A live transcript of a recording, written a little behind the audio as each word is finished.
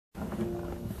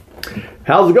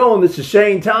How's it going? This is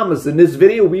Shane Thomas. In this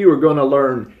video, we are going to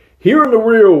learn Here in the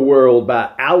Real World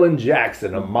by Alan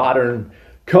Jackson, a modern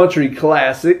country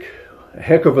classic, a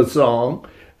heck of a song.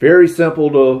 Very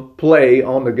simple to play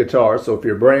on the guitar. So if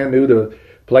you're brand new to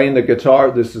playing the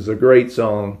guitar, this is a great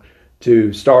song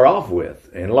to start off with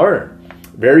and learn.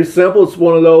 Very simple. It's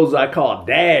one of those I call a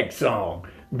DAG song.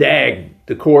 DAG,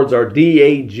 the chords are D,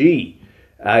 A, G.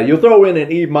 You'll throw in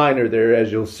an E minor there,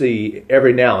 as you'll see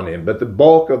every now and then, but the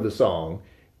bulk of the song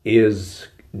is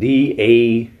D,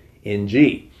 A, and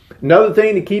G. Another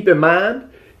thing to keep in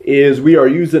mind is we are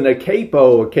using a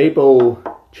capo. A capo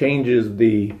changes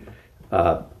the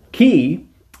key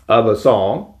of a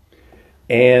song,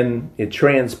 and it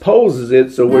transposes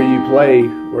it, so where you play,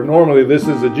 where normally this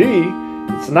is a G,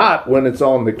 it's not when it's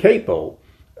on the capo.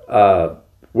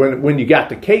 When you got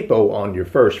the capo on your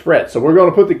first fret. So we're going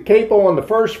to put the capo on the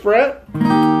first fret.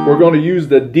 We're going to use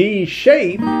the D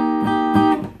shape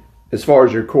as far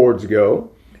as your chords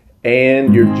go,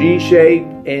 and your G shape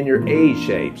and your A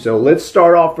shape. So let's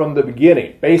start off from the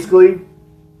beginning. Basically,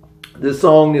 this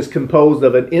song is composed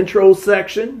of an intro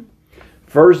section,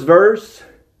 first verse,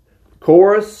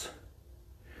 chorus,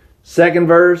 second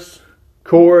verse,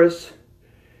 chorus,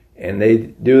 and they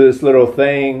do this little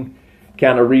thing,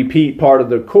 kind of repeat part of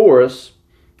the chorus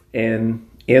and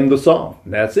end the song.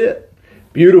 That's it.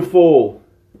 Beautiful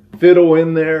fiddle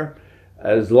in there,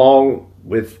 as long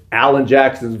with Alan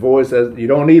Jackson's voice. As you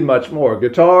don't need much more.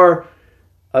 Guitar,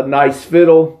 a nice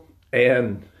fiddle,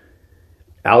 and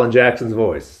Alan Jackson's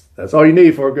voice. That's all you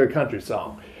need for a good country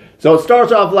song. So it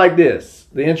starts off like this.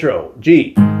 The intro,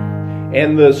 G.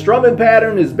 And the strumming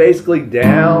pattern is basically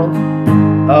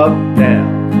down, up,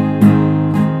 down.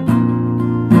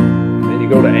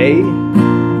 Go to A.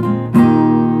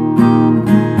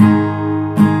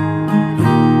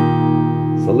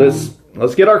 So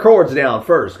let's get our chords down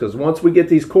first, because once we get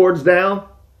these chords down,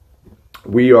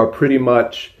 we are pretty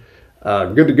much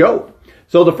good to go.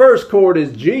 So the first chord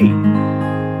is G.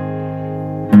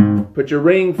 Put your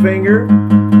ring finger.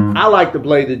 I like to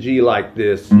play the G like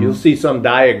this. You'll see some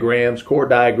diagrams,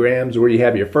 chord diagrams, where you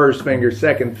have your first finger,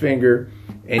 second finger,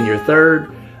 and your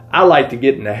third. I like to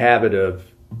get in the habit of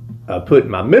putting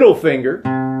my middle finger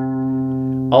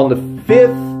on the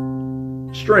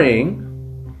 5th string,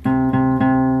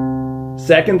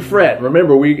 2nd fret.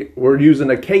 Remember, we're using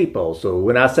a capo, so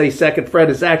when I say 2nd fret,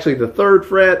 it's actually the 3rd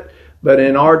fret, but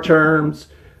in our terms,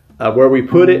 where we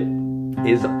put it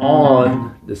is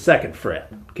on the 2nd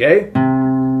fret, okay?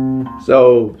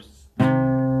 So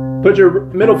put your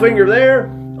middle finger there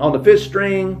on the 5th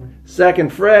string,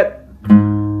 2nd fret,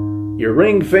 your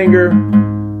ring finger,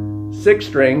 6th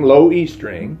string, low E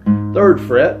string, 3rd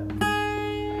fret,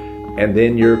 and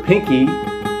then your pinky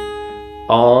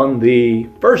on the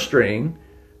 1st string,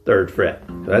 3rd fret.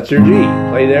 So that's your G.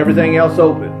 Play everything else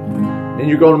open. Then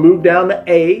you're going to move down to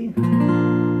A.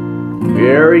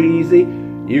 Very easy.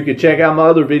 You can check out my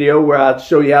other video where I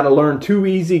show you how to learn 2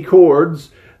 easy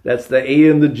chords. That's the A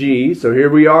and the G. So here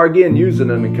we are again using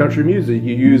them in country music.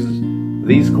 You use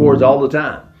these chords all the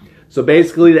time. So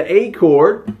basically the A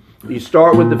chord, you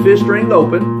start with the 5th string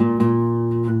open.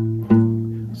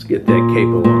 Let's get that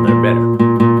capo on there better.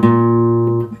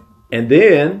 And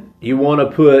then you want to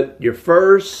put your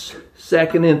 1st,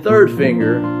 2nd, and 3rd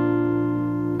finger.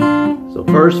 So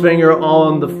 1st finger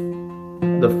on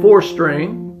the 4th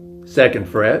string, 2nd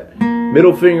fret.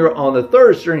 Middle finger on the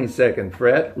 3rd string, 2nd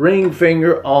fret. Ring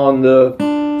finger on the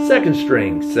 2nd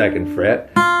string, 2nd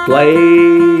fret. Play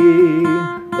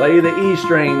the E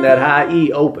string, that high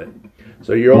E open.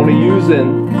 So you're only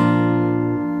using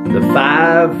the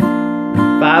 5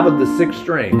 of the 6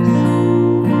 strings.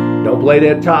 Don't play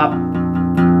that top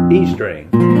E string.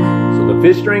 So the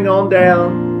 5th string on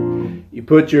down, you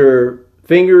put your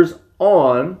fingers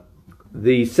on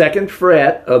the 2nd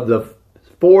fret of the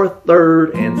 4th,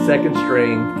 3rd, and 2nd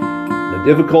string. The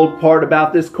difficult part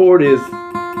about this chord is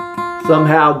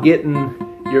somehow getting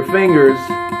your fingers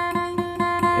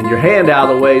and your hand out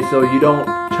of the way so you don't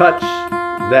touch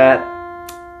that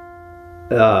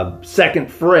 2nd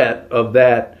fret of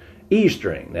that E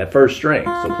string, that 1st string.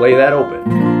 So play that open.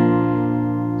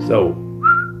 So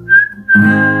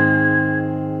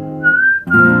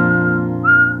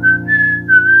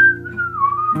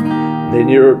then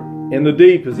you're in the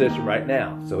D position right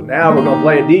now. So now we're going to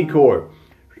play a D chord.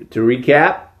 To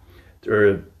recap,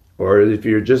 or if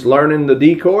you're just learning the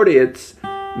D chord, it's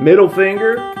middle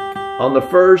finger on the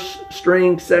 1st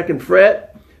string, 2nd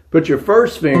fret. Put your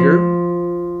 1st finger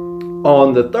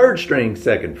on the 3rd string,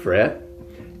 2nd fret,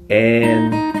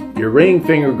 and your ring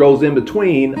finger goes in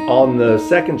between on the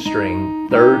 2nd string,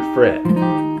 3rd fret.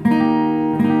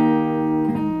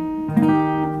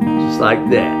 Just like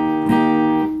that,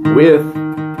 with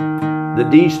the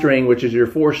D string, which is your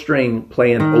 4th string,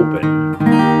 playing open.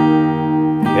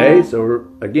 Okay, so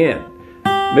again,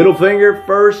 middle finger,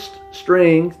 1st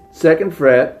string, 2nd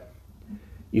fret.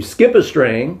 You skip a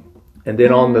string, and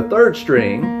then on the 3rd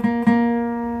string,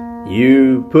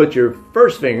 you put your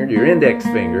 1st finger, your index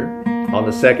finger, on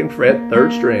the 2nd fret,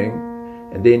 3rd string,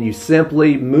 and then you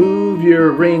simply move your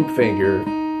ring finger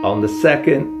on the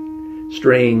 2nd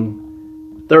string,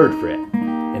 3rd fret,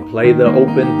 and play the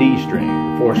open D string,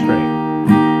 the 4th string.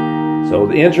 So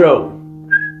the intro,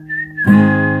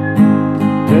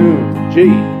 tune,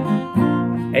 G,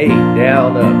 A,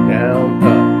 down, up,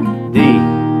 D,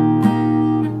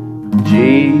 G.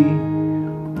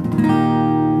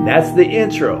 That's the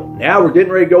intro. Now we're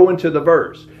getting ready to go into the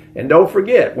verse. And don't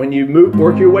forget, when you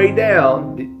work your way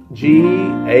down, G,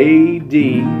 A,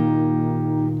 D,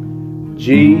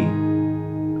 G,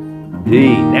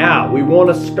 D. Now we want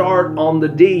to start on the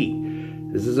D.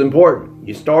 This is important.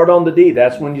 You start on the D.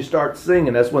 That's when you start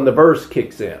singing. That's when the verse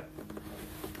kicks in.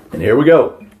 And here we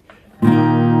go.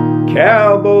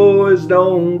 Cowboys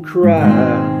don't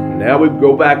cry. Now we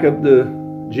go back up the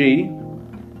G.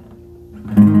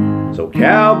 So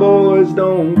cowboys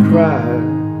don't cry.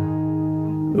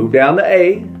 Move down to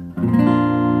A.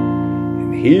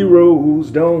 And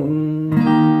heroes don't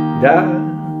die.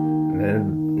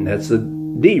 And that's a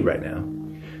D right now.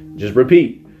 Just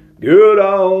repeat. Good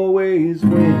always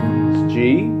wins.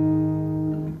 G,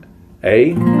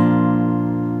 A,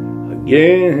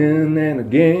 again and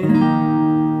again.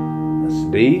 That's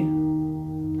D.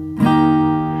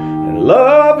 And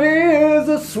love is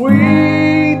a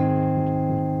sweet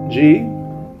G,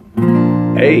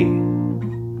 A.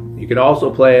 You can also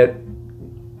play it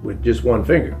with just one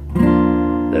finger.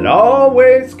 That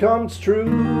always comes true.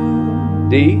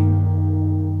 D.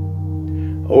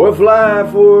 Oh, if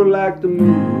life were like the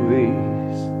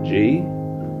movies, G,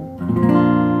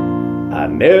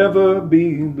 I'd never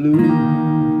be blue.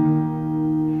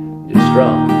 Just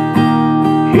strum.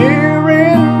 Here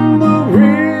in the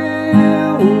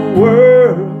real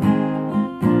world,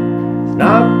 it's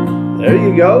not, there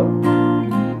you go.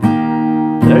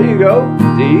 There you go,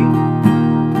 D.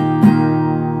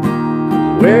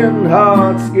 When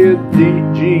hearts get D,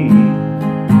 G,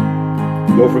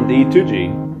 go from D to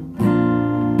G.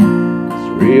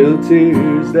 Real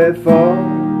tears that fall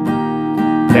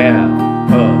down,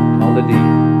 up on the D.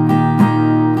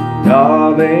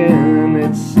 Darling,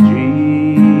 it's G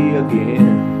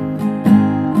again.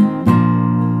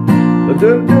 But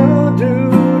do do do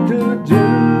do do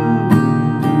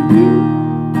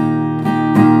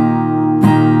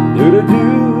do do do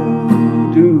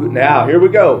do. Now here we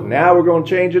go. Now we're going to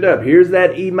change it up. Here's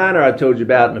that E minor I told you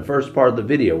about in the first part of the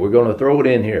video. We're going to throw it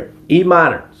in here. E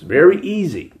minor. It's very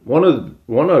easy.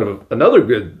 Another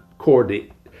good chord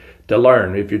to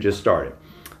learn if you're just starting.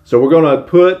 So we're going to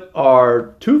put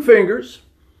our two fingers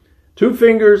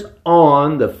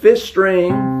on the 5th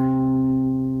string,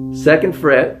 2nd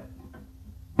fret,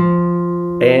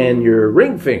 and your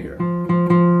ring finger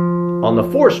on the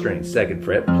 4th string, 2nd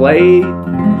fret. Play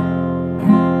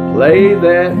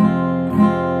that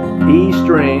E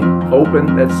string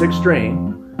open, that 6th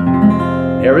string.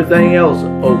 Everything else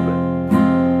open.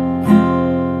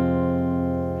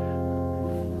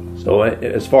 So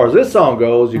as far as this song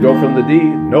goes, you go from the D,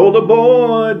 no the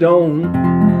boy don't,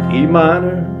 E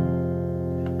minor.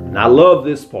 And I love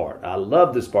this part. I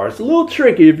love this part. It's a little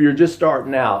tricky if you're just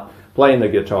starting out playing the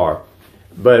guitar.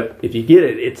 But if you get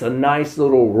it, it's a nice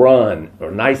little run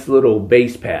or nice little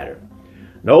bass pattern.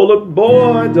 No, the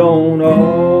boy don't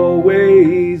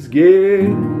always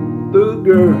get the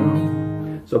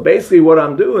girl. So basically what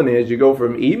I'm doing is you go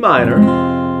from E minor,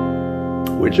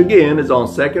 which again is on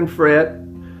 2nd fret,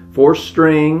 4th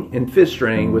string, and 5th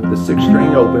string with the 6th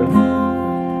string open.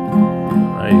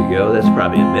 There you go. That's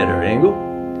probably a better angle.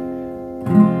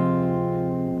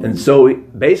 And so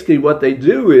basically what they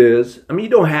do is, I mean,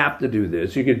 you don't have to do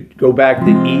this. You could go back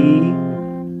to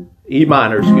E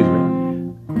minor, excuse me,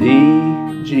 D,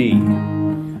 G.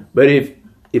 But if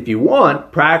you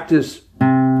want, practice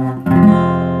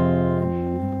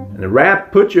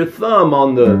and put your thumb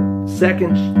on the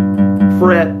 2nd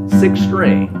fret, 6th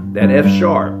string, that F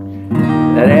sharp.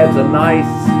 That adds a nice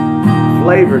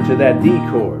flavor to that D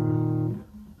chord.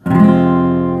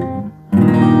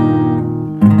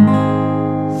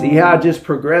 See how it just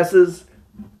progresses?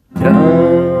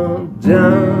 Dun,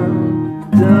 dun,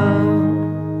 dun.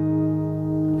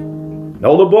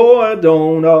 No, the boy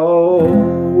don't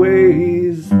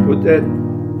always put that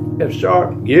F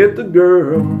sharp. Get the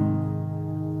girl.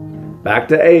 Back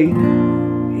to A.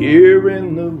 Here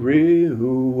in the real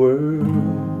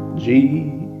world,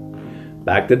 G.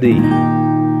 back to D.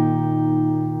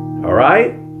 All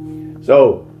right?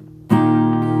 So,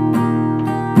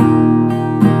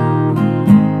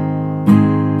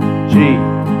 G,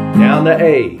 down to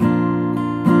A.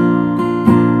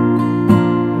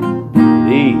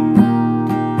 D,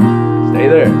 stay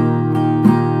there.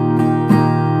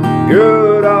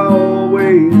 Good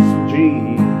always G.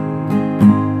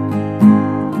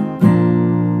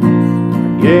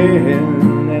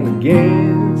 Again and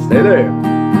again, stay there.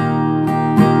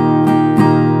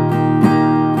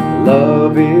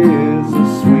 Love is a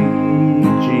sweet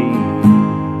G.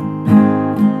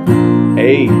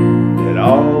 A, that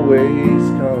always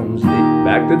comes D,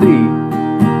 back to D.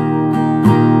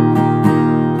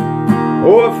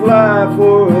 Or fly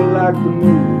for like the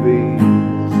movies,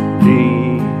 G,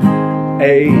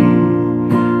 A,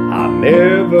 I'll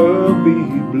never be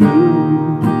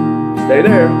blue. Stay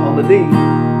there on the D.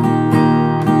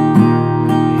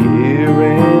 Here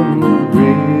in the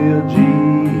real G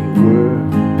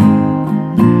world,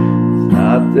 it's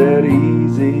not that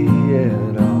easy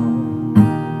at all.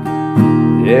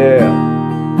 Yeah,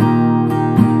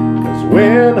 'cause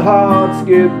when hearts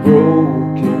get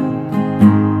broken,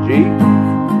 G,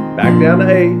 back down to A,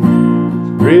 it's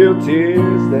real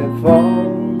tears that fall.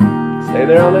 Stay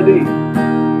there on the D.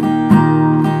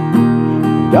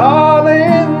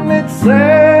 Darling, it's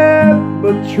sad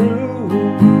but true,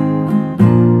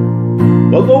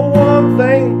 but the one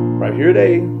thing right here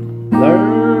they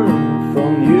learn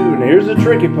from you. And here's the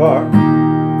tricky part.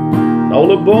 No,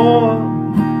 the boy,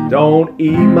 don't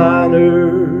E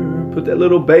minor. Put that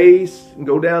little bass and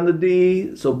go down to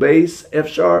D. So bass, F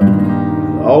sharp.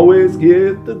 Always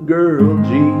get the girl,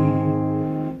 G.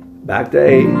 Back to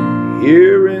A.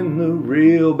 Here in the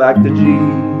real, back to G.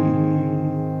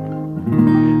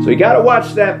 So you got to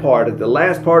watch that part, at the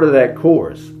last part of that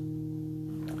chorus.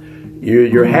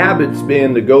 Your habit's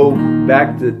been to go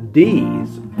back to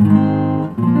D's.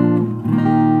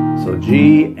 So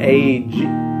G, A, G,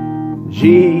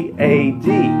 G, A,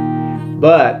 D.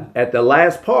 But at the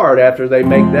last part, after they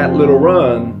make that little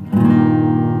run,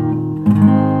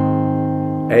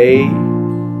 A,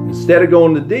 instead of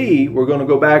going to D, we're going to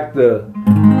go back to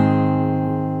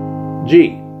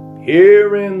G.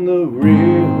 Here in the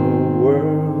real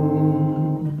world.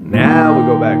 Now we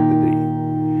go back to D.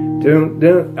 Dun,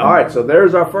 dun. All right, so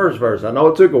there's our first verse. I know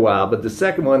it took a while, but the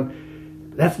second one,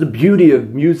 that's the beauty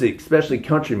of music, especially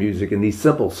country music and these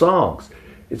simple songs.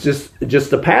 It's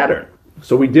just a pattern.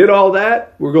 So we did all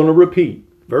that. We're going to repeat.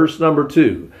 Verse number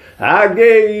 2. I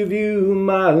gave you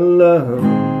my love.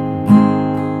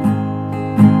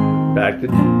 Back to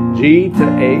G to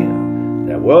A.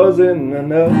 That wasn't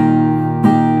enough.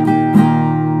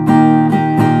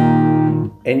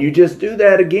 And you just do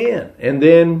that again. And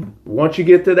then once you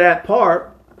get to that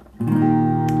part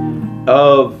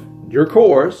of your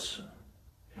chorus,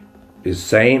 is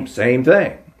same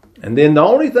thing. And then the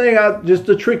only thing, just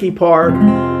the tricky part,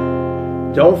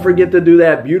 don't forget to do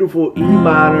that beautiful E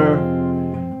minor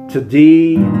to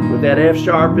D with that F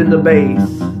sharp in the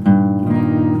bass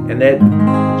and that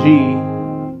G.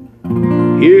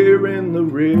 Here in the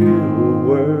real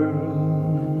world.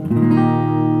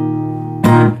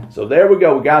 So there we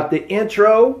go. We got the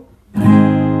intro.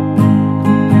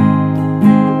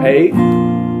 A,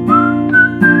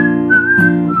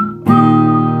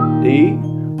 D,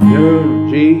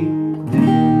 G, D.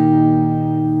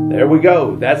 There we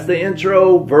go. That's the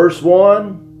intro, verse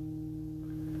 1.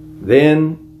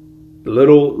 Then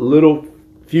little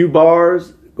few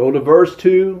bars. Go to verse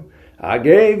 2. I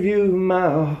gave you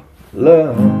my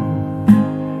love.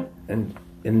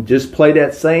 And just play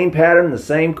that same pattern, the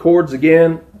same chords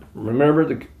again. Remember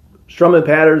the strumming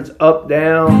patterns, up,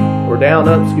 down, or down,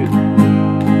 up, excuse me.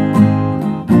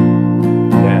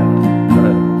 Down,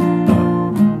 up.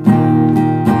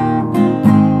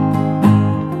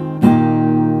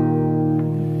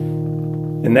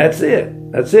 And that's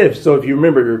it. That's it. So if you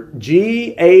remember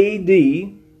G, A,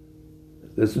 D,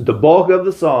 this is the bulk of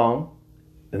the song.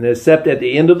 And except at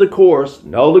the end of the chorus,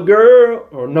 no, the girl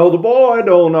or no, the boy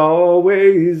don't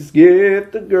always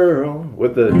get the girl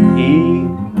with the E,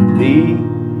 D,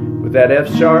 with that F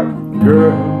sharp,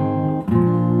 girl.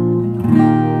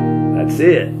 That's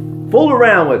it. Fool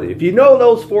around with it. If you know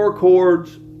those 4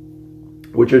 chords,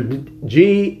 which are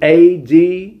G, A,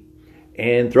 D,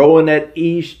 and throw in that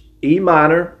E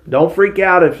minor, don't freak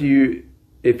out if you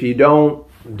don't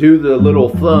do the little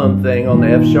thumb thing on the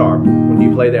F sharp when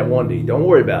you play that 1D. Don't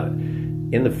worry about it.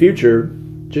 In the future,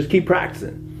 just keep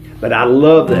practicing. But I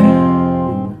love that.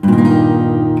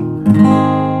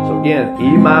 So again,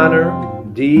 E minor,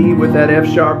 D with that F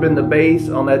sharp in the bass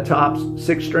on that top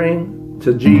 6th string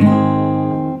to G.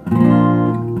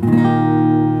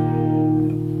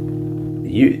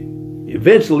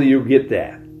 eventually you'll get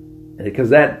that, because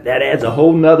that adds a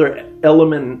whole nother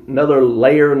element, another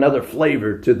layer, another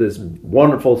flavor to this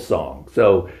wonderful song.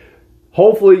 So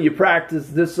hopefully you practice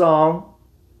this song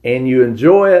and you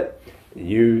enjoy it.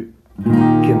 You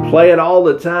can play it all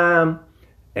the time,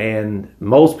 and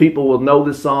most people will know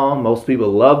this song. Most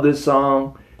people love this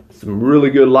song. Some really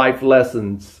good life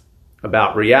lessons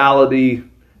about reality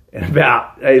and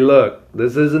about, hey, look,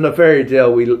 this isn't a fairy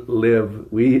tale. We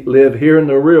live here in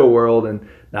the real world, and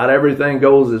not everything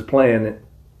goes as planned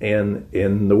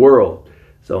in the world.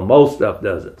 So most stuff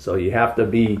doesn't. So you have to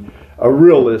be a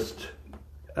realist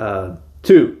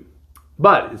too.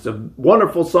 But it's a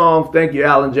wonderful song. Thank you,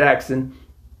 Alan Jackson,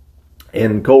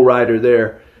 and co-writer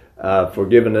there, for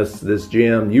giving us this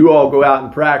gem. You all go out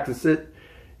and practice it.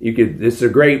 This is a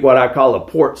great, what I call a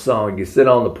porch song. You sit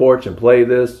on the porch and play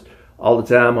this all the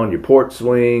time on your porch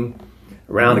swing,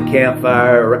 around a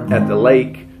campfire, at the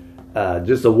lake.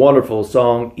 Just a wonderful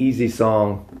song, easy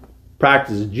song.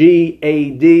 Practice G, A,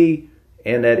 D,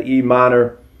 and that E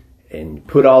minor, and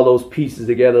put all those pieces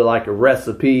together like a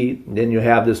recipe. And then you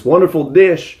have this wonderful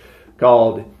dish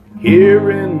called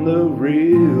Here in the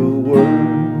Real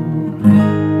World.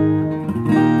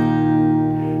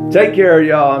 Take care,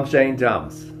 y'all. I'm Shane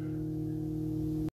Thomas.